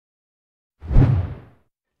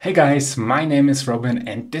Hey guys, my name is Robin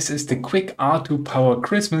and this is the quick R2 Power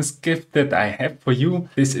Christmas gift that I have for you.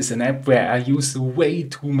 This is an app where I use way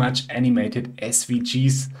too much animated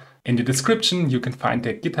SVGs. In the description you can find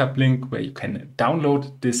the GitHub link where you can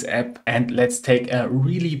download this app, and let's take a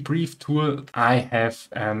really brief tour. I have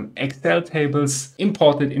Excel tables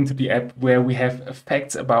imported into the app where we have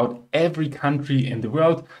facts about every country in the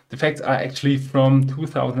world. The facts are actually from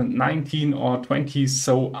 2019 or 20,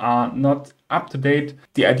 so are not up to date.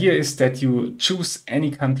 The idea is that you choose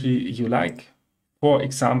any country you like, for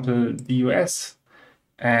example the US,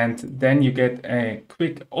 and then you get a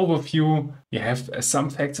quick overview. You have some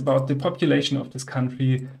facts about the population of this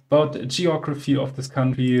country, about the geography of this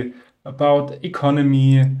country, about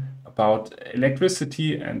economy, about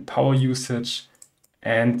electricity and power usage,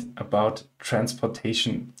 and about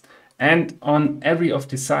transportation. And on every of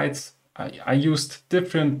the sites I used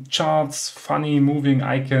different charts, funny moving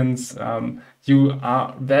icons. You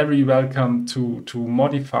are very welcome to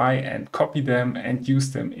modify and copy them and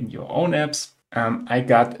use them in your own apps. I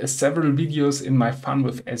got several videos in my Fun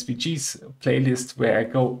with SVGs playlist where I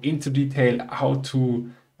go into detail how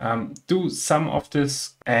to do some of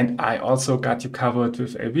this. And I also got you covered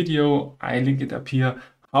with a video, I link it up here,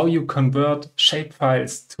 how you convert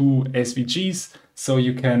shapefiles to SVGs so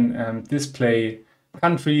you can display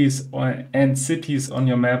countries and cities on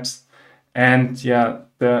your maps. And yeah,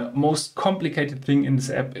 the most complicated thing in this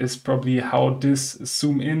app is probably how this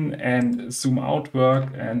zoom in and zoom out work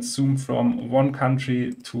and zoom from one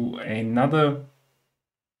country to another.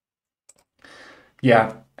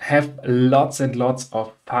 Yeah, have lots and lots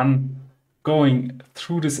of fun going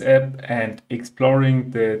through this app and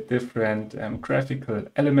exploring the different graphical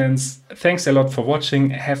elements. Thanks a lot for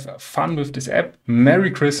watching. Have fun with this app. Merry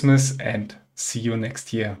Christmas and see you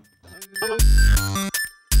next year.